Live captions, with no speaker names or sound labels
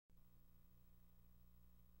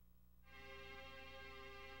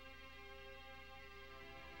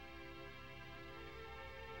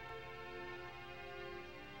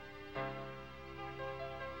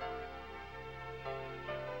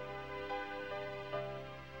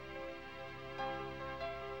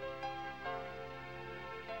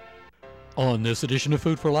On this edition of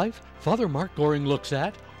Food for Life, Father Mark Goring looks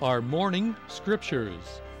at our morning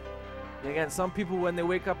scriptures. Again, some people, when they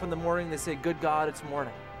wake up in the morning, they say, "Good God, it's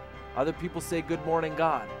morning." Other people say, "Good morning,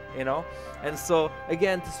 God," And so,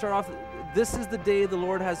 again, to start off, this is the day the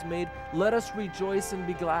Lord has made. Let us rejoice and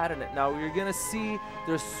be glad in it. Now, you're going to see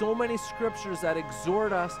there's so many scriptures that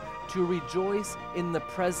exhort us to rejoice in the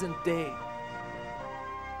present day.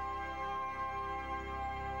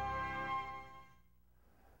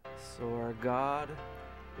 So our God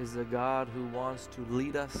is a God who wants to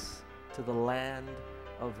lead us to the land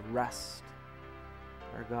of rest.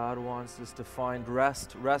 Our God wants us to find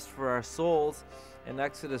rest for our souls. In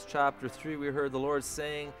Exodus chapter 3, we heard the Lord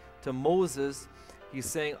saying to Moses, He's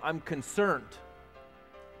saying, "I'm concerned."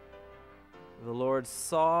 The Lord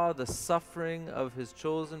saw the suffering of His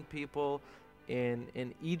chosen people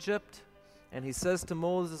in Egypt, and He says to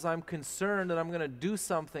Moses, "I'm concerned and I'm going to do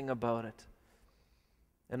something about it."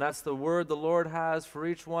 And that's the word the Lord has for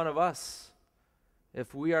each one of us.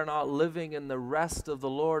 If we are not living in the rest of the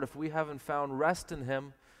Lord, if we haven't found rest in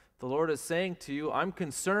Him, the Lord is saying to you, "I'm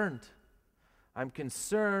concerned. I'm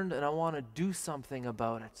concerned and I want to do something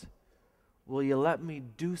about it. Will you let me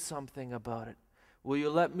do something about it? Will you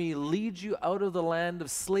let me lead you out of the land of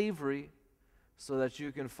slavery so that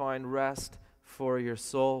you can find rest for your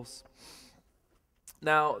souls?"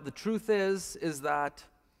 Now, the truth is that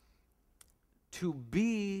to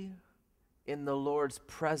be in the Lord's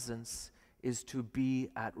presence is to be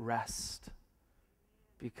at rest,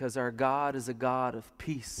 because our God is a God of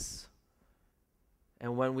peace.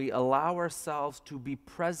 And when we allow ourselves to be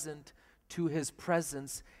present to His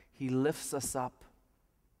presence, He lifts us up.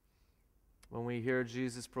 When we hear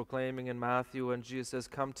Jesus proclaiming in Matthew, when Jesus says,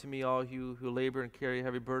 "Come to me, all you who labor and carry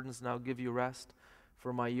heavy burdens, and I'll give you rest.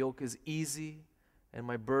 For my yoke is easy and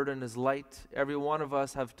my burden is light." Every one of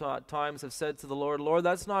us have times have said to the Lord, "Lord,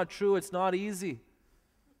 that's not true. It's not easy.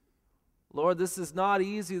 Lord, this is not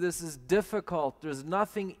easy. This is difficult. There's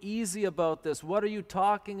nothing easy about this. What are you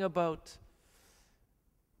talking about?"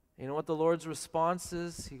 You know what the Lord's response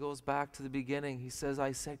is? He goes back to the beginning. He says,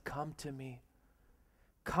 "I said, come to me.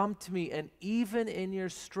 Come to me, and even in your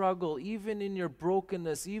struggle, even in your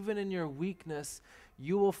brokenness, even in your weakness,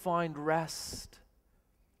 you will find rest."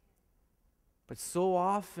 But so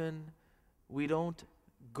often, we don't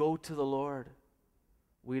go to the Lord.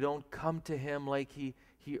 We don't come to Him like He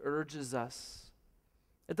urges us.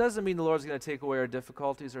 It doesn't mean the Lord's going to take away our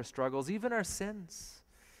difficulties, our struggles, even our sins.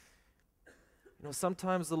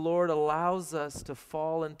 Sometimes the Lord allows us to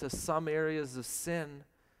fall into some areas of sin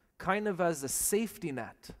kind of as a safety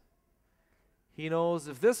net. He knows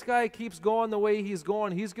if this guy keeps going the way he's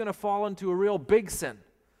going, he's going to fall into a real big sin.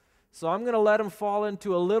 So I'm going to let him fall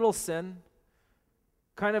into a little sin,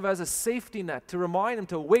 kind of as a safety net to remind him,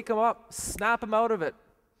 to wake him up, snap him out of it.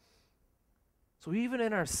 So even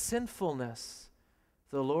in our sinfulness,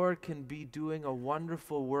 the Lord can be doing a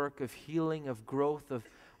wonderful work of healing, of growth,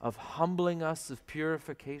 of humbling us, of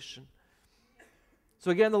purification.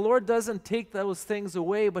 So again, the Lord doesn't take those things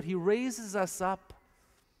away, but He raises us up.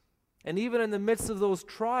 And even in the midst of those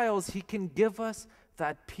trials, He can give us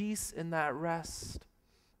that peace and that rest.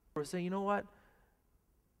 We're saying, you know what?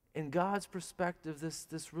 In God's perspective,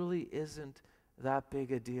 this really isn't that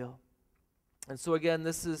big a deal. And so again,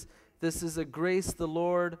 this is a grace the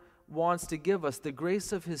Lord wants to give us, the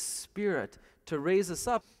grace of His Spirit to raise us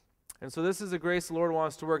up. And so this is a grace the Lord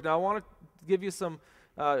wants to work. Now I want to give you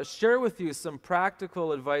share with you some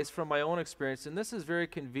practical advice from my own experience. And this is very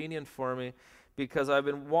convenient for me because I've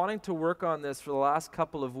been wanting to work on this for the last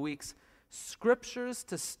couple of weeks. Scriptures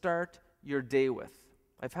to start your day with.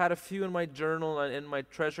 I've had a few in my journal and in my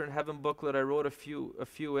Treasure in Heaven booklet. I wrote a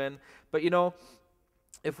few in. But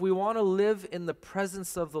if we want to live in the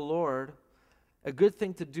presence of the Lord, a good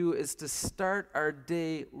thing to do is to start our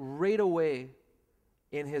day right away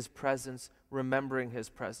in His presence, remembering His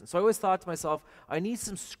presence. So I always thought to myself, I need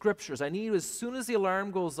some scriptures. As soon as the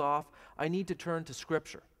alarm goes off, I need to turn to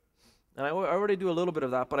Scripture. And I already do a little bit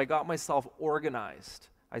of that, but I got myself organized.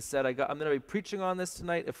 I said, I'm going to be preaching on this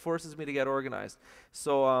tonight. It forces me to get organized.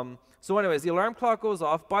 So anyways, the alarm clock goes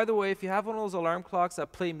off. By the way, if you have one of those alarm clocks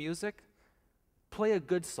that play music, play a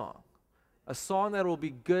good song. A song that will be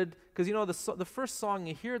good, because the first song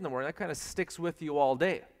you hear in the morning, that kind of sticks with you all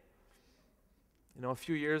day. A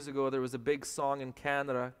few years ago, there was a big song in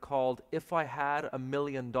Canada called "If I Had $1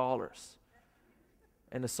 Million."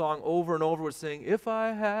 And the song over and over was saying, "If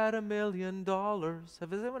I had $1 million."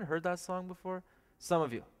 Have anyone heard that song before? Some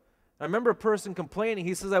of you. I remember a person complaining.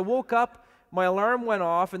 He says, "I woke up, my alarm went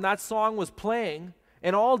off, and that song was playing.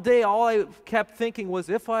 And all day, all I kept thinking was,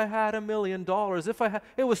 if I had $1 million, if I had,"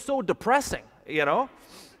 it was so depressing,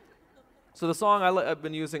 So the song I've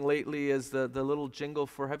been using lately is the little jingle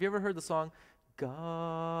for, have you ever heard the song?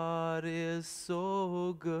 God is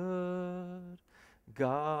so good.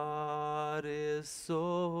 God is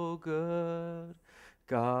so good.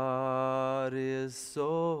 God is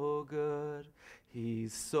so good.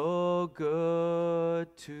 He's so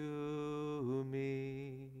good to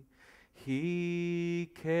me. He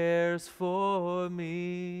cares for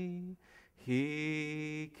me.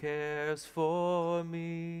 He cares for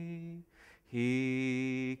me.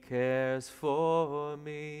 He cares for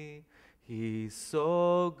me. He's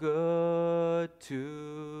so good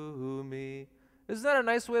to me. Isn't that a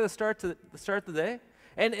nice way to start the day?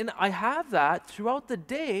 And I have that throughout the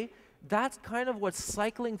day. That's kind of what's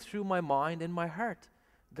cycling through my mind and my heart.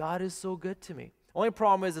 God is so good to me. Only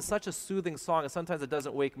problem is it's such a soothing song, and sometimes it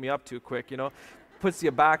doesn't wake me up too quick, puts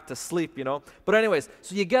you back to sleep, But anyways,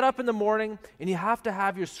 so you get up in the morning and you have to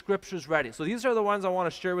have your scriptures ready. So these are the ones I want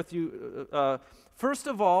to share with you. First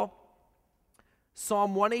of all,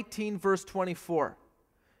 Psalm 118, verse 24.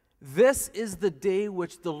 This is the day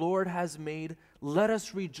which the Lord has made. Let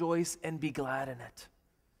us rejoice and be glad in it.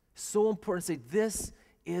 So important to say, this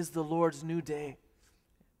is the Lord's new day.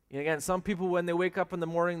 And again, some people, when they wake up in the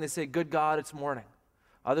morning, they say, good God, it's morning.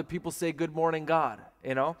 Other people say, good morning, God,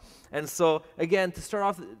 And so, again, to start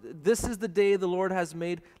off, this is the day the Lord has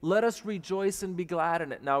made. Let us rejoice and be glad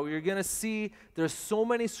in it. Now, you're going to see there's so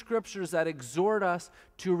many scriptures that exhort us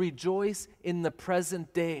to rejoice in the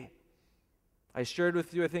present day. I shared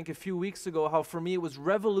with you, I think, a few weeks ago, how for me it was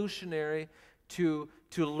revolutionary to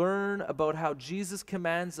learn about how Jesus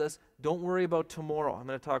commands us, don't worry about tomorrow. I'm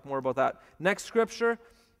going to talk more about that. Next scripture,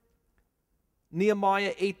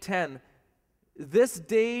 Nehemiah 8:10. This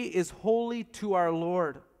day is holy to our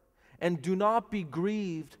Lord, and do not be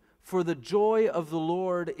grieved, for the joy of the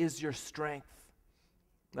Lord is your strength.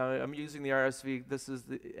 Now, I'm using the RSV. This is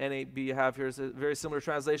the NAB you have here. It's a very similar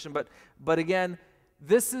translation. But again,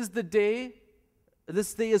 this is the day.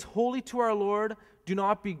 This day is holy to our Lord. Do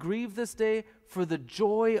not be grieved this day, for the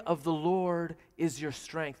joy of the Lord is your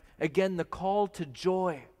strength. Again, the call to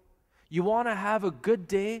joy. You want to have a good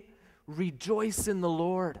day? Rejoice in the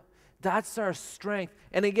Lord. That's our strength.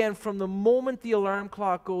 And again, from the moment the alarm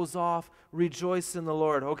clock goes off, rejoice in the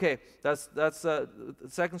Lord. Okay, that's the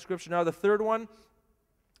second scripture. Now the third one,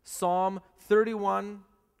 Psalm 30,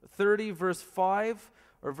 verse 5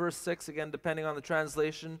 or verse 6, again, depending on the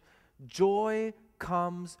translation. Joy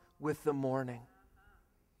comes with the morning.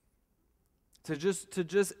 To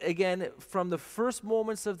just again, from the first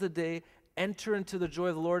moments of the day, enter into the joy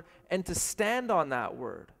of the Lord and to stand on that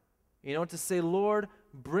word. To say, Lord,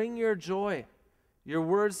 bring your joy. Your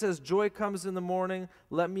word says joy comes in the morning.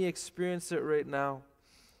 Let me experience it right now.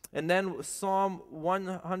 And then Psalm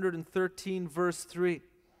 113, verse 3.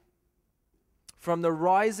 From the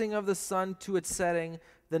rising of the sun to its setting,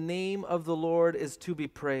 the name of the Lord is to be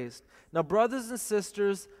praised. Now, brothers and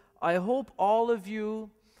sisters, I hope all of you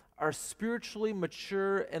are spiritually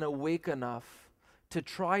mature and awake enough to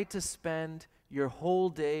try to spend your whole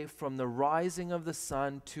day from the rising of the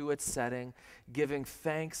sun to its setting, giving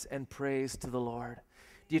thanks and praise to the Lord.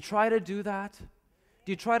 Do you try to do that?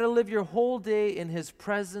 Do you try to live your whole day in His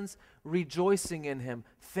presence, rejoicing in Him,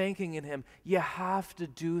 thanking in Him? You have to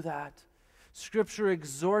do that. Scripture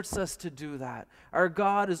exhorts us to do that. Our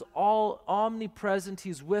God is all omnipresent.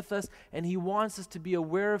 He's with us, and He wants us to be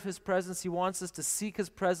aware of His presence. He wants us to seek His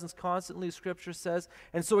presence constantly, Scripture says.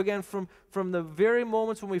 And so again, from the very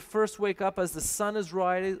moments when we first wake up, as the sun is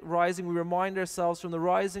rising, we remind ourselves, from the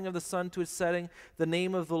rising of the sun to its setting, the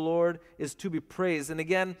name of the Lord is to be praised. And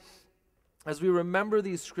again, as we remember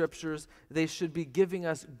these scriptures, they should be giving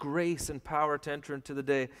us grace and power to enter into the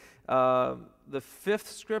day. The fifth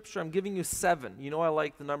scripture, I'm giving you 7. You know I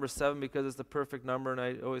like the number 7 because it's the perfect number, and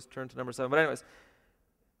I always turn to number 7. But anyways,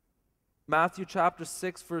 Matthew chapter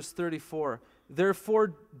 6, verse 34.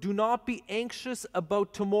 Therefore, do not be anxious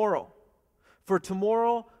about tomorrow, for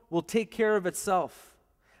tomorrow will take care of itself.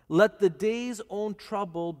 Let the day's own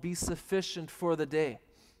trouble be sufficient for the day.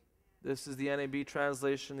 This is the NAB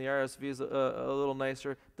translation. The RSV is a little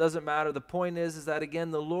nicer. Doesn't matter. The point is that,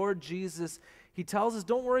 again, the Lord Jesus, He tells us,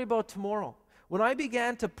 don't worry about tomorrow. When I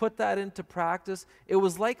began to put that into practice, it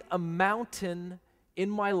was like a mountain in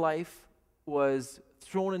my life was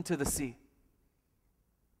thrown into the sea.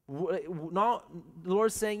 The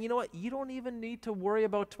Lord's saying, you know what? You don't even need to worry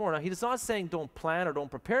about tomorrow. Now, He's not saying don't plan or don't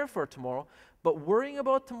prepare for tomorrow, but worrying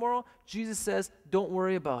about tomorrow, Jesus says, don't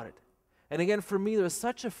worry about it. And again, for me, there's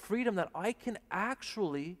such a freedom that I can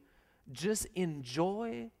actually just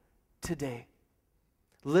enjoy today.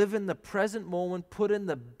 Live in the present moment, put in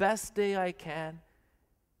the best day I can,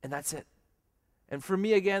 and that's it. And for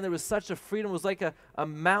me, again, there was such a freedom. It was like a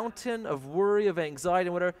mountain of worry, of anxiety,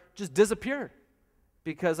 and whatever, just disappeared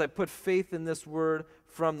because I put faith in this word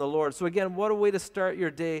from the Lord. So again, what a way to start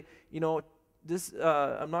your day. I'm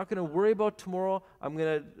not going to worry about tomorrow. I'm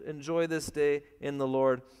going to enjoy this day in the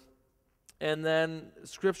Lord. And then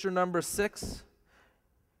scripture number 6.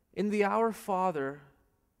 In the Our Father,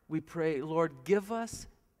 we pray, Lord, give us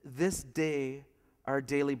this day our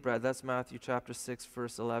daily bread. That's Matthew chapter 6,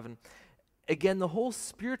 verse 11. Again, the whole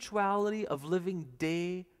spirituality of living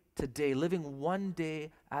day to day, living one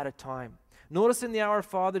day at a time. Notice in the Our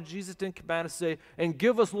Father, Jesus didn't command us to say, and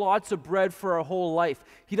give us lots of bread for our whole life.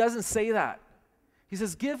 He doesn't say that. He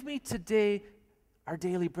says, give me today our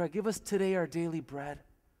daily bread. Give us today our daily bread.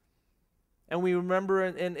 And we remember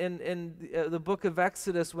in the book of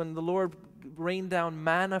Exodus, when the Lord rained down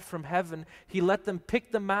manna from heaven, He let them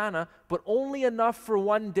pick the manna, but only enough for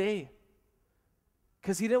one day.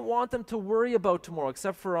 Because He didn't want them to worry about tomorrow,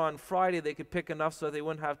 except for on Friday they could pick enough so they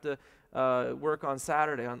wouldn't have to work on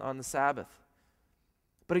Saturday, on the Sabbath.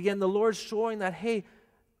 But again, the Lord's showing that, hey,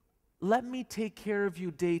 let me take care of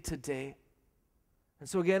you day to day. And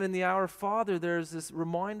so again, in the Our Father, there's this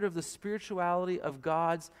reminder of the spirituality of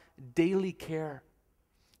God's daily care,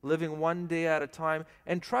 living one day at a time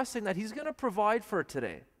and trusting that He's going to provide for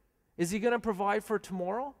today. Is He going to provide for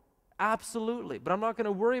tomorrow? Absolutely. But I'm not going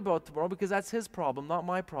to worry about tomorrow because that's His problem, not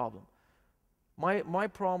my problem. My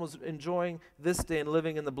problem is enjoying this day and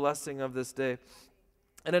living in the blessing of this day.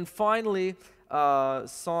 And then finally,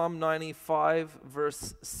 Psalm 95,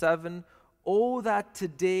 verse 7, oh, that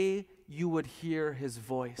today you would hear His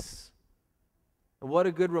voice. And what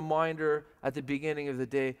a good reminder at the beginning of the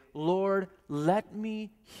day. Lord, let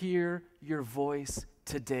me hear your voice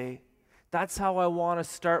today. That's how I want to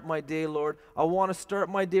start my day, Lord. I want to start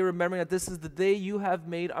my day remembering that this is the day you have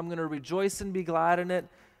made. I'm going to rejoice and be glad in it.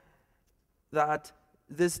 That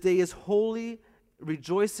this day is holy.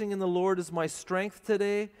 Rejoicing in the Lord is my strength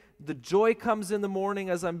today. The joy comes in the morning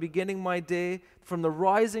as I'm beginning my day. From the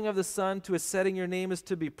rising of the sun to its setting, your name is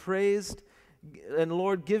to be praised. And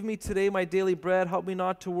Lord, give me today my daily bread. Help me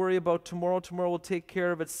not to worry about tomorrow. Tomorrow will take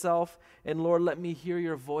care of itself. And Lord, let me hear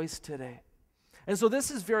your voice today. And so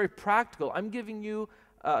this is very practical. I'm giving you,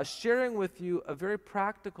 sharing with you a very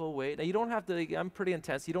practical way. Now you don't have to, I'm pretty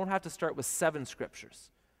intense. You don't have to start with 7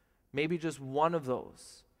 scriptures. Maybe just one of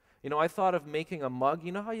those. I thought of making a mug.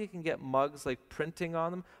 You know how you can get mugs like printing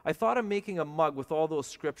on them? I thought of making a mug with all those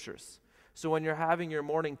scriptures. So when you're having your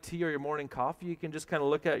morning tea or your morning coffee, you can just kind of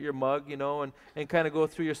look at your mug, and kind of go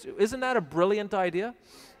through your... Isn't that a brilliant idea?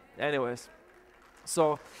 Anyways.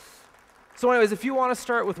 So anyways, if you want to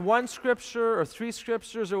start with 1 scripture or 3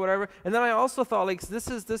 scriptures or whatever, and then I also thought, like, this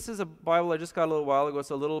is a Bible I just got a little while ago.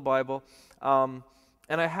 It's a little Bible. And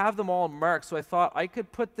I have them all marked. So I thought I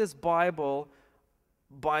could put this Bible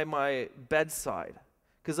by my bedside.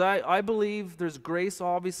 Because I believe there's grace,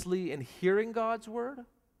 obviously, in hearing God's word.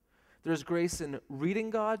 There's grace in reading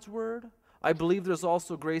God's word. I believe there's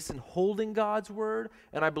also grace in holding God's word.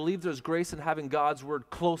 And I believe there's grace in having God's word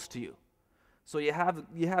close to you. So you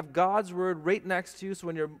have God's word right next to you.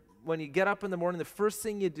 So when you get up in the morning, the first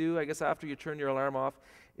thing you do, I guess after you turn your alarm off,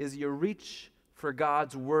 is you reach for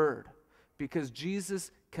God's word. Because Jesus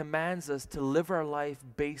commands us to live our life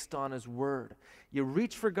based on His word. You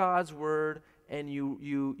reach for God's word, and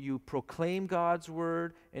you proclaim God's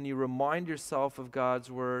word, and you remind yourself of God's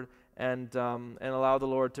word, and allow the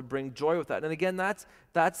Lord to bring joy with that. And again, that's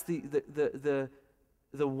the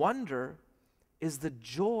wonder is the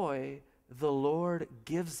joy the Lord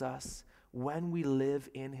gives us when we live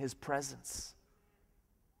in His presence.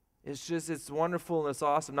 It's wonderful and it's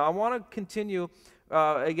awesome. Now I want to continue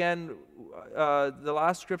again. The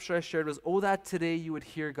last scripture I shared was, oh, that today you would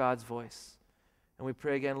hear God's voice. And we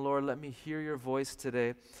pray again, Lord, let me hear your voice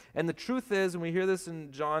today. And the truth is, and we hear this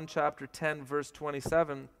in John chapter 10, verse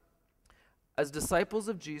 27, as disciples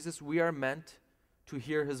of Jesus, we are meant to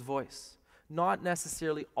hear His voice. Not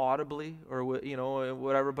necessarily audibly or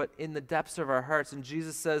whatever, but in the depths of our hearts. And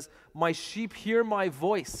Jesus says, my sheep hear my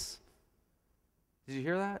voice. Did you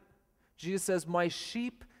hear that? Jesus says, my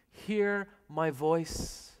sheep hear my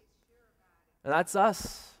voice. And that's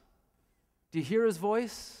us. Do you hear His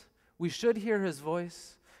voice? We should hear His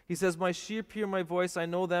voice. He says, my sheep hear my voice, I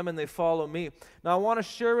know them, and they follow me. Now, I want to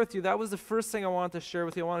share with you, that was the first thing I wanted to share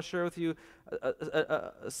with you. I want to share with you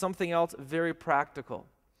something else very practical.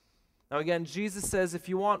 Now, again, Jesus says, if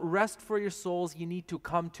you want rest for your souls, you need to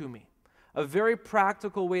come to me. A very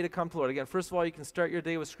practical way to come to the Lord. Again, first of all, you can start your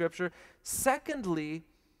day with Scripture. Secondly,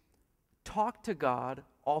 talk to God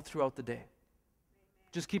all throughout the day.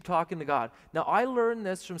 Just keep talking to God. Now, I learned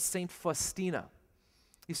this from St. Faustina.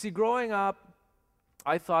 You see, growing up,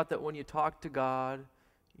 I thought that when you talk to God,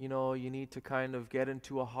 you need to kind of get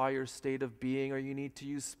into a higher state of being, or you need to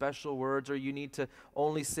use special words, or you need to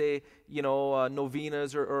only say,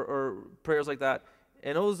 novenas or prayers like that.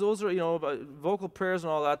 And those are, vocal prayers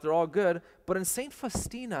and all that, they're all good. But in St.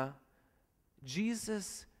 Faustina,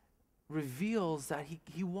 Jesus reveals that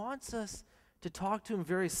he wants us to talk to him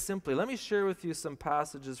very simply. Let me share with you some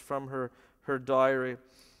passages from her diary.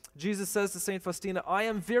 Jesus says to St. Faustina, "I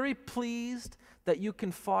am very pleased that you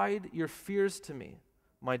confide your fears to me,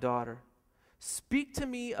 my daughter. Speak to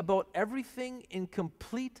me about everything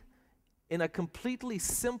in a completely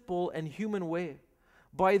simple and human way.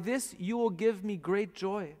 By this you will give me great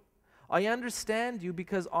joy. I understand you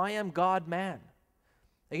because I am God-man."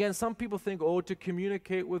 Again, some people think, to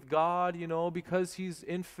communicate with God, because he's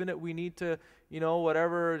infinite, we need to,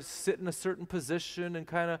 sit in a certain position and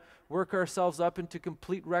kind of work ourselves up into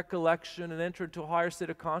complete recollection and enter into a higher state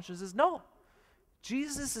of consciousness. No.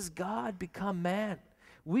 Jesus is God become man.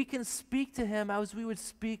 We can speak to him as we would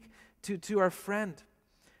speak to our friend.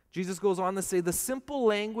 Jesus goes on to say, "The simple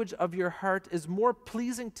language of your heart is more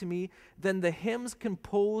pleasing to me than the hymns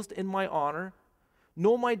composed in my honor.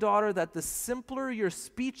 Know, my daughter, that the simpler your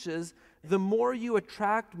speech is, the more you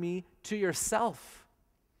attract me to yourself."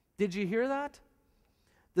 Did you hear that?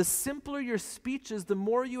 The simpler your speech is, the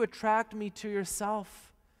more you attract me to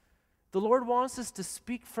yourself. The Lord wants us to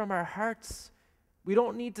speak from our hearts. We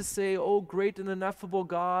don't need to say, "Oh, great and ineffable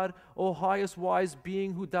God, oh, highest wise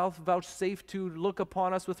being who thou vouchsafe to look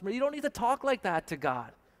upon us with mercy." You don't need to talk like that to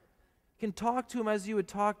God. You can talk to him as you would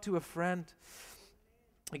talk to a friend.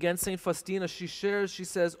 Again, St. Faustina, she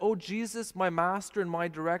says, "Oh, Jesus, my master and my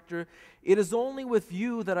director, it is only with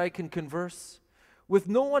you that I can converse. With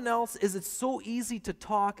no one else is it so easy to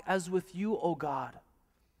talk as with you, O God."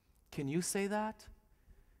 Can you say that?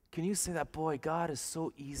 Can you say that? Boy, God is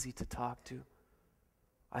so easy to talk to.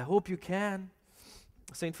 I hope you can.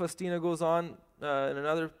 St. Faustina goes on in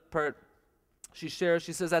another part. She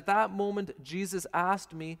says, "At that moment, Jesus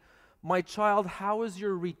asked me, 'My child, how is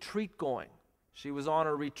your retreat going?'" She was on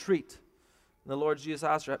a retreat. And the Lord Jesus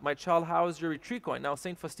asked her, "My child, how is your retreat going?" Now,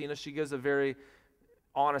 St. Faustina, she gives a very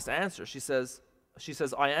honest answer. She says,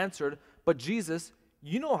 "I answered, 'But Jesus,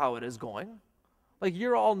 you know how it is going.'" Like,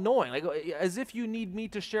 you're all knowing, like as if you need me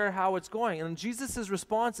to share how it's going. And Jesus'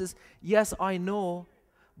 response is, "Yes, I know,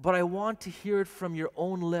 but I want to hear it from your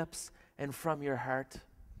own lips and from your heart."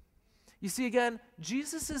 You see, again,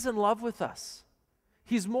 Jesus is in love with us.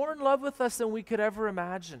 He's more in love with us than we could ever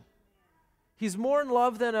imagine. He's more in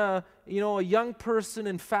love than a young person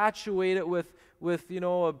infatuated with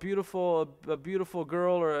a beautiful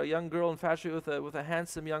girl, or a young girl infatuated with a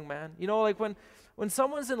handsome young man. Like when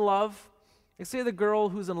someone's in love, like say the girl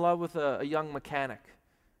who's in love with a young mechanic,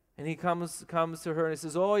 and he comes to her and he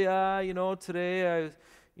says, "Oh yeah, today I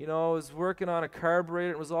was working on a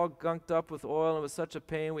carburetor, it was all gunked up with oil, and it was such a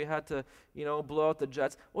pain, we had to, blow out the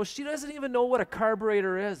jets." Well, she doesn't even know what a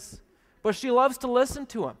carburetor is, but she loves to listen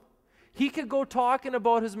to him. He could go talking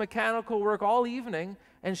about his mechanical work all evening,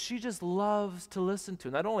 and she just loves to listen to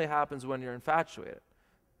him. That only happens when you're infatuated.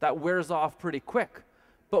 That wears off pretty quick.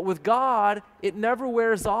 But with God, it never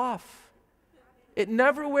wears off. It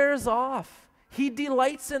never wears off. He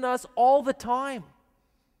delights in us all the time.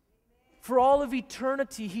 For all of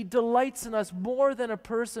eternity, he delights in us more than a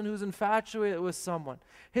person who's infatuated with someone.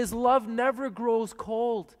 His love never grows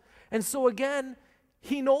cold. And so again,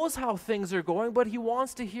 he knows how things are going, but he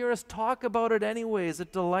wants to hear us talk about it anyways.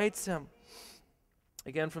 It delights him.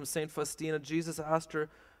 Again, from St. Faustina, Jesus asked her,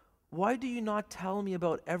 "Why do you not tell me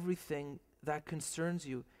about everything that concerns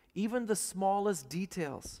you, even the smallest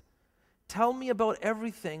details? Tell me about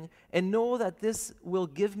everything and know that this will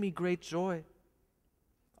give me great joy."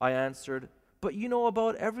 I answered, "But you know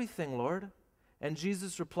about everything, Lord." And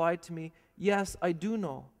Jesus replied to me, "Yes, I do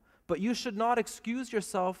know, but you should not excuse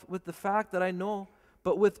yourself with the fact that I know,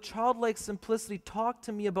 but with childlike simplicity talk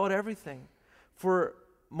to me about everything. For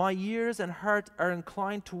my ears and heart are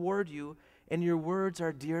inclined toward you, and your words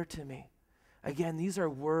are dear to me." Again, these are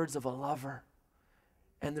words of a lover.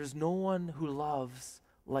 And there's no one who loves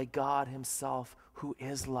like God himself, who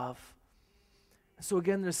is love. So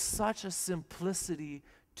again, there's such a simplicity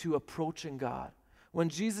to approaching God. When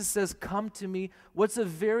Jesus says, "Come to me," what's a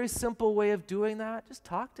very simple way of doing that? Just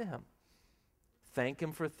talk to him. Thank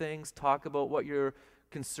him for things. Talk about what you're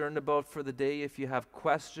concerned about for the day. If you have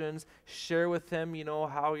questions, share with him,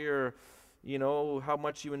 how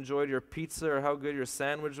much you enjoyed your pizza, or how good your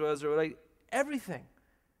sandwich was, or like everything.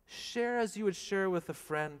 Share as you would share with a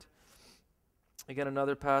friend. Again,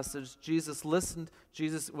 another passage. Jesus listened.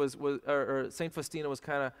 St. Faustina was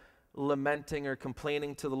kind of lamenting or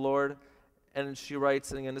complaining to the Lord. And she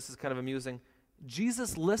writes, and again, this is kind of amusing,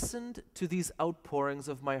 Jesus listened to these outpourings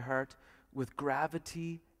of my heart with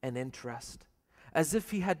gravity and interest, as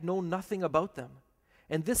if he had known nothing about them.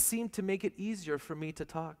 And this seemed to make it easier for me to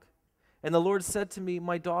talk. And the Lord said to me,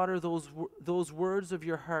 my daughter, those words of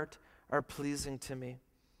your heart are pleasing to me.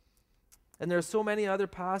 And there are so many other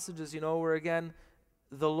passages, where again,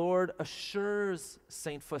 the Lord assures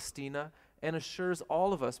St. Faustina and assures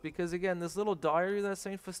all of us. Because again, this little diary that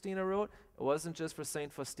St. Faustina wrote, it wasn't just for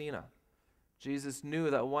St. Faustina. Jesus knew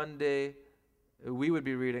that one day we would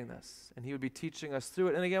be reading this and he would be teaching us through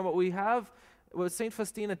it. And again, what St.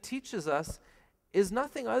 Faustina teaches us is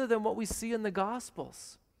nothing other than what we see in the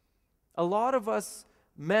Gospels. A lot of us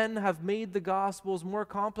men have made the Gospels more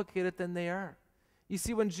complicated than they are. You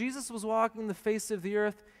see, when Jesus was walking the face of the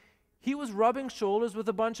earth, he was rubbing shoulders with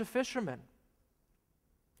a bunch of fishermen.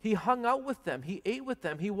 He hung out with them. He ate with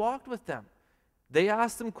them. He walked with them. They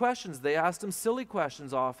asked him questions. They asked him silly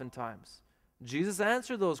questions oftentimes. Jesus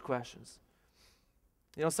answered those questions.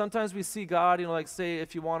 Sometimes we see God, like say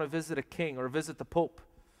if you want to visit a king or visit the Pope,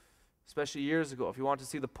 especially years ago. If you want to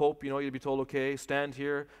see the Pope, you'd be told, okay, stand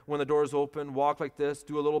here when the doors open, walk like this,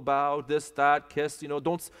 do a little bow, this, that, kiss,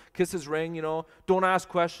 don't kiss his ring, don't ask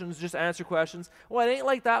questions, just answer questions. Well, it ain't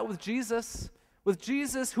like that with Jesus. With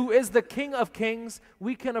Jesus, who is the King of Kings,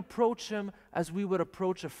 we can approach him as we would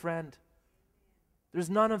approach a friend. There's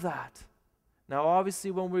none of that. Now,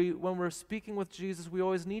 obviously, when we're speaking with Jesus, we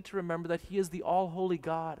always need to remember that he is the all-holy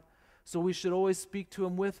God. So we should always speak to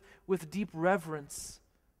him with deep reverence.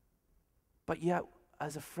 But yet,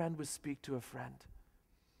 as a friend would speak to a friend.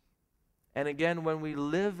 And again, when we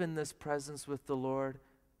live in this presence with the Lord,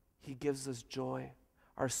 he gives us joy.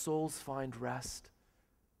 Our souls find rest.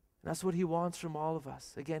 And that's what he wants from all of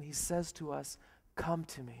us. Again, he says to us, come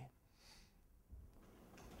to me.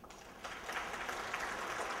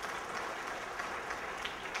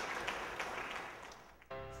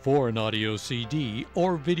 For an audio CD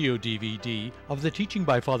or video DVD of the teaching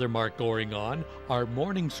by Father Mark Goring on our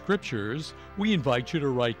morning scriptures, we invite you to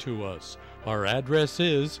write to us. Our address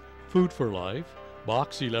is Food for Life,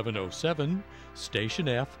 Box 1107, Station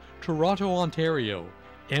F, Toronto, Ontario,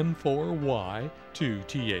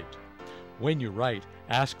 M4Y2T8. When you write,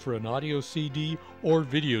 ask for an audio CD or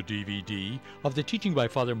video DVD of the teaching by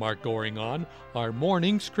Father Mark Goring on our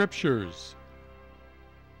morning scriptures.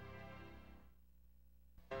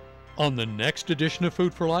 On the next edition of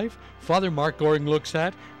Food for Life, Father Mark Goring looks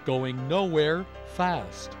at going nowhere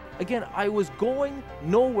fast. Again, I was going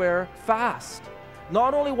nowhere fast.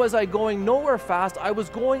 Not only was I going nowhere fast, I was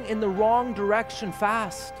going in the wrong direction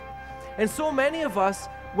fast. And so many of us,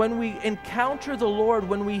 when we encounter the Lord,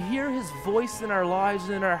 when we hear his voice in our lives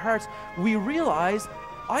and in our hearts, we realize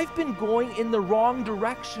I've been going in the wrong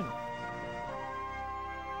direction.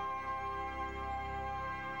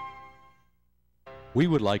 We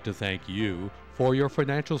would like to thank you for your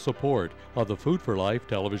financial support of the Food for Life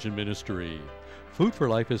television ministry. Food for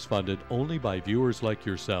Life is funded only by viewers like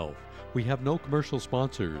yourself. We have no commercial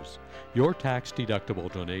sponsors. Your tax-deductible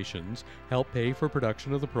donations help pay for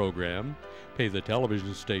production of the program, pay the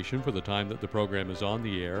television station for the time that the program is on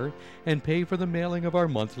the air, and pay for the mailing of our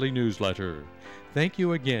monthly newsletter. Thank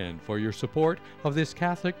you again for your support of this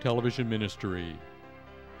Catholic television ministry.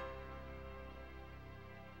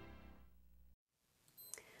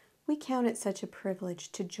 We count it such a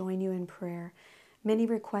privilege to join you in prayer. Many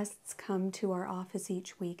requests come to our office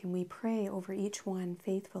each week, and we pray over each one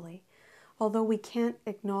faithfully. Although we can't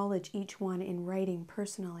acknowledge each one in writing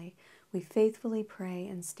personally, we faithfully pray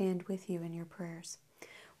and stand with you in your prayers.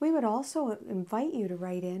 We would also invite you to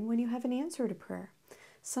write in when you have an answer to prayer.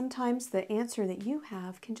 Sometimes the answer that you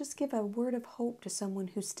have can just give a word of hope to someone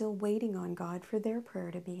who's still waiting on God for their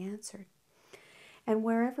prayer to be answered. And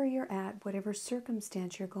wherever you're at, whatever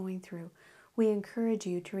circumstance you're going through, we encourage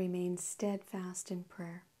you to remain steadfast in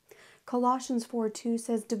prayer. Colossians 4:2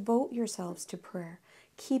 says, devote yourselves to prayer,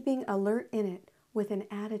 keeping alert in it with an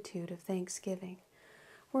attitude of thanksgiving.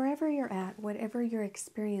 Wherever you're at, whatever you're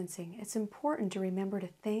experiencing, it's important to remember to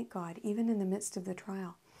thank God even in the midst of the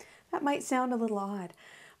trial. That might sound a little odd.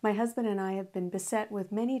 My husband and I have been beset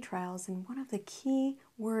with many trials, and one of the key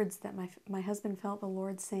words that my husband felt the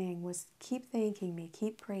Lord saying was, keep thanking me,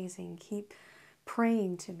 keep praising, keep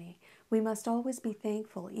praying to me. We must always be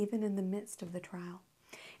thankful even in the midst of the trial.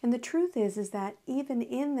 And the truth is that even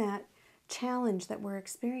in that challenge that we're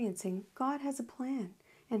experiencing, God has a plan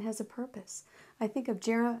and has a purpose. I think of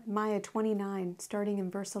Jeremiah 29, starting in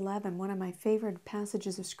verse 11, one of my favorite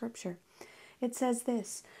passages of Scripture. It says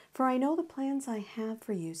this, for I know the plans I have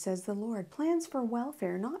for you, says the Lord, plans for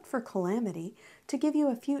welfare, not for calamity, to give you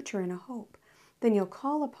a future and a hope. Then you'll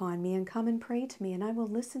call upon me and come and pray to me, and I will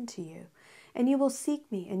listen to you. And you will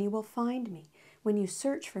seek me, and you will find me when you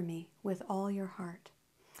search for me with all your heart.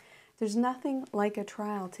 There's nothing like a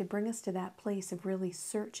trial to bring us to that place of really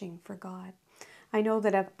searching for God. I know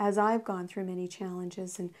that as I've gone through many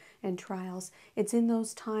challenges and trials, it's in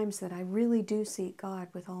those times that I really do seek God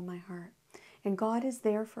with all my heart. And God is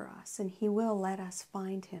there for us, and He will let us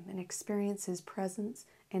find Him and experience His presence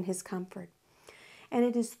and His comfort. And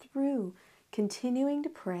it is through continuing to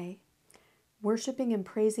pray, worshiping and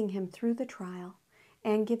praising Him through the trial,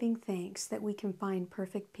 and giving thanks that we can find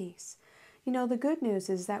perfect peace. You know, the good news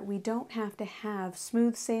is that we don't have to have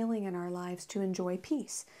smooth sailing in our lives to enjoy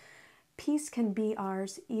peace. Peace can be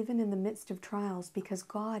ours even in the midst of trials because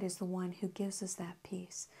God is the one who gives us that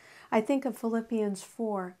peace. I think of Philippians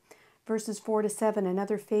 4, verses 4 to 7,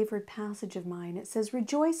 another favorite passage of mine. It says,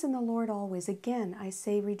 "Rejoice in the Lord always. Again, I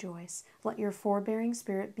say rejoice. Let your forbearing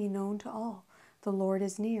spirit be known to all. The Lord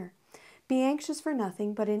is near. Be anxious for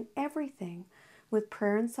nothing, but in everything, with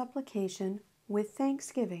prayer and supplication, with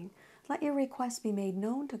thanksgiving, let your requests be made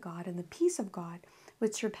known to God, and the peace of God,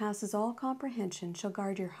 which surpasses all comprehension, shall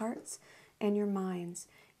guard your hearts and your minds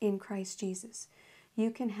in Christ Jesus."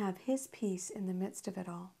 You can have His peace in the midst of it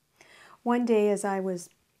all. One day as I was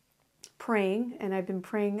praying, and I've been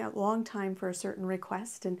praying a long time for a certain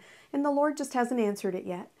request, and the Lord just hasn't answered it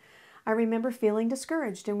yet, I remember feeling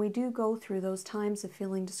discouraged, and we do go through those times of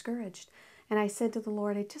feeling discouraged. And I said to the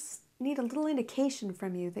Lord, I just need a little indication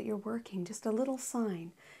from you that you're working, just a little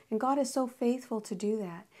sign. And God is so faithful to do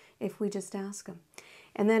that if we just ask Him.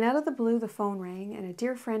 And then out of the blue, the phone rang, and a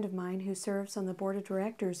dear friend of mine who serves on the board of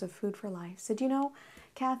directors of Food for Life said, "You know,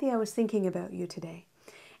 Kathy, I was thinking about you today,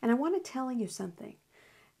 and I want to tell you something.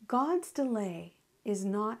 God's delay is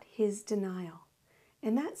not His denial."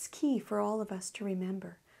 And that's key for all of us to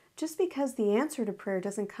remember. Just because the answer to prayer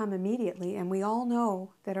doesn't come immediately, and we all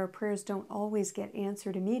know that our prayers don't always get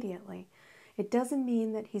answered immediately, it doesn't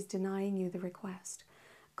mean that He's denying you the request.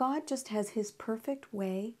 God just has His perfect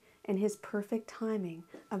way and His perfect timing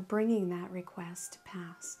of bringing that request to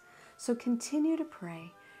pass. So continue to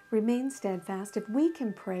pray. Remain steadfast. If we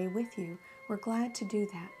can pray with you, we're glad to do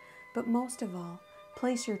that. But most of all,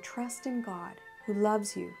 place your trust in God, who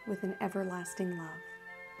loves you with an everlasting love.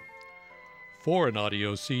 For an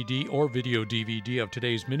audio CD or video DVD of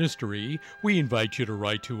today's ministry, we invite you to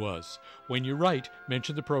write to us. When you write,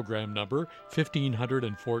 mention the program number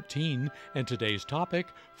 1514 and today's topic,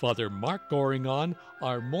 Father Mark Goring on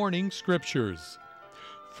Our Morning Scriptures.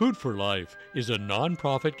 Food for Life is a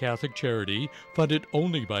non-profit Catholic charity funded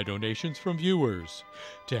only by donations from viewers.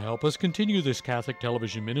 To help us continue this Catholic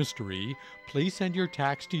television ministry, please send your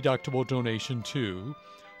tax-deductible donation to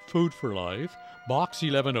Food for Life, Box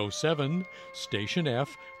 1107, Station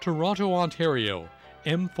F, Toronto, Ontario,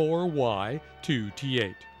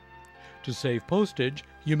 M4Y2T8. To save postage,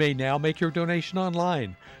 you may now make your donation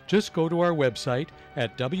online. Just go to our website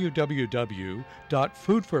at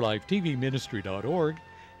www.foodforlifetvministry.org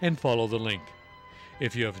and follow the link.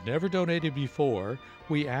 If you have never donated before,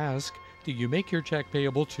 we ask that you make your check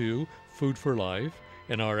payable to Food for Life,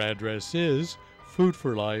 and our address is Food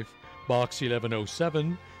for Life, Box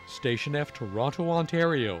 1107, Station F, Toronto,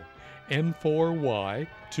 Ontario,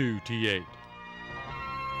 M4Y2T8.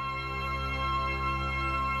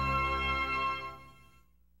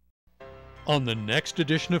 On the next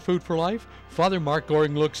edition of Food for Life, Father Mark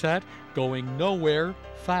Goring looks at going nowhere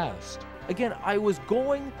fast. Again, I was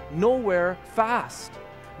going nowhere fast.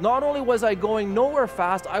 Not only was I going nowhere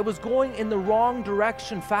fast, I was going in the wrong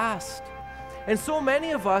direction fast. And so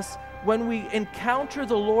many of us, when we encounter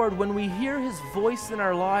the Lord, when we hear His voice in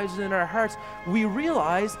our lives and in our hearts, we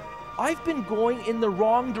realize, I've been going in the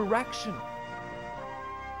wrong direction.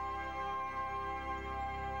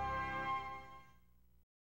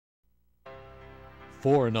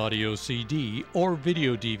 For an audio CD or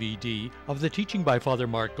video DVD of the teaching by Father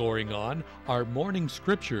Mark Goring on Our Morning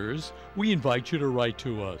Scriptures, we invite you to write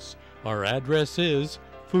to us. Our address is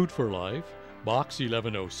Food for Life, Box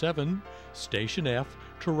 1107, Station F,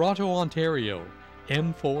 Toronto, Ontario,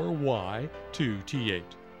 M4Y2T8.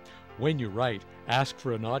 When you write, ask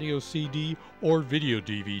for an audio CD or video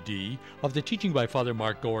DVD of the teaching by Father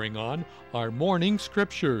Mark Goring on Our Morning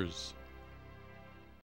Scriptures.